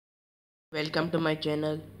Welcome to my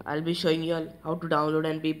channel. I'll be showing you all how to download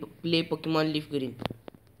and play Pokemon Leaf Green.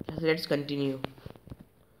 Let's continue.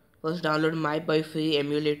 First download MyBoy free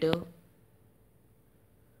emulator.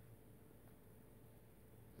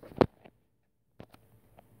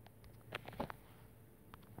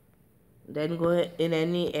 Then go in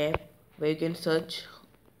any app where you can search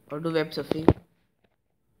or do web surfing.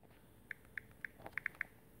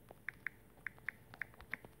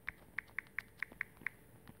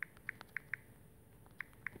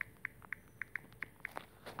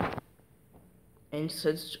 And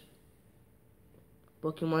search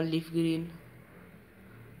Pokemon Leaf Green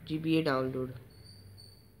GBA download.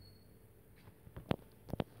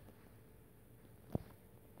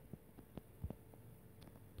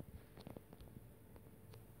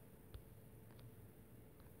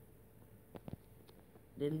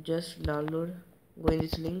 Then just download. Go in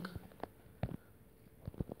this link.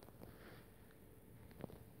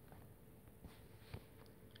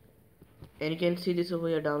 And you can see this over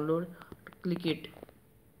here, download. Click it.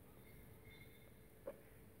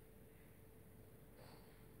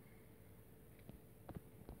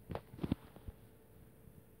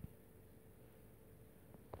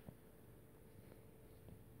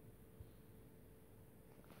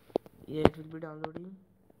 Yeah, it will be downloading.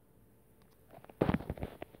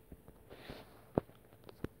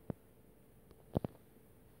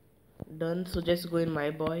 Done. So just go in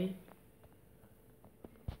MyBoy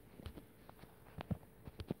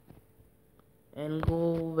and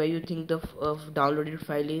go where you think the downloaded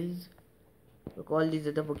file is. Look, all these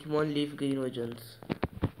are the Pokemon Leaf Green versions.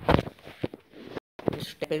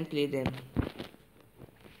 Just tap and play them.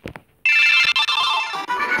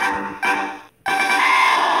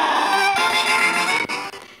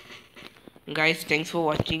 Guys, thanks for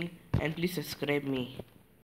watching and please subscribe me.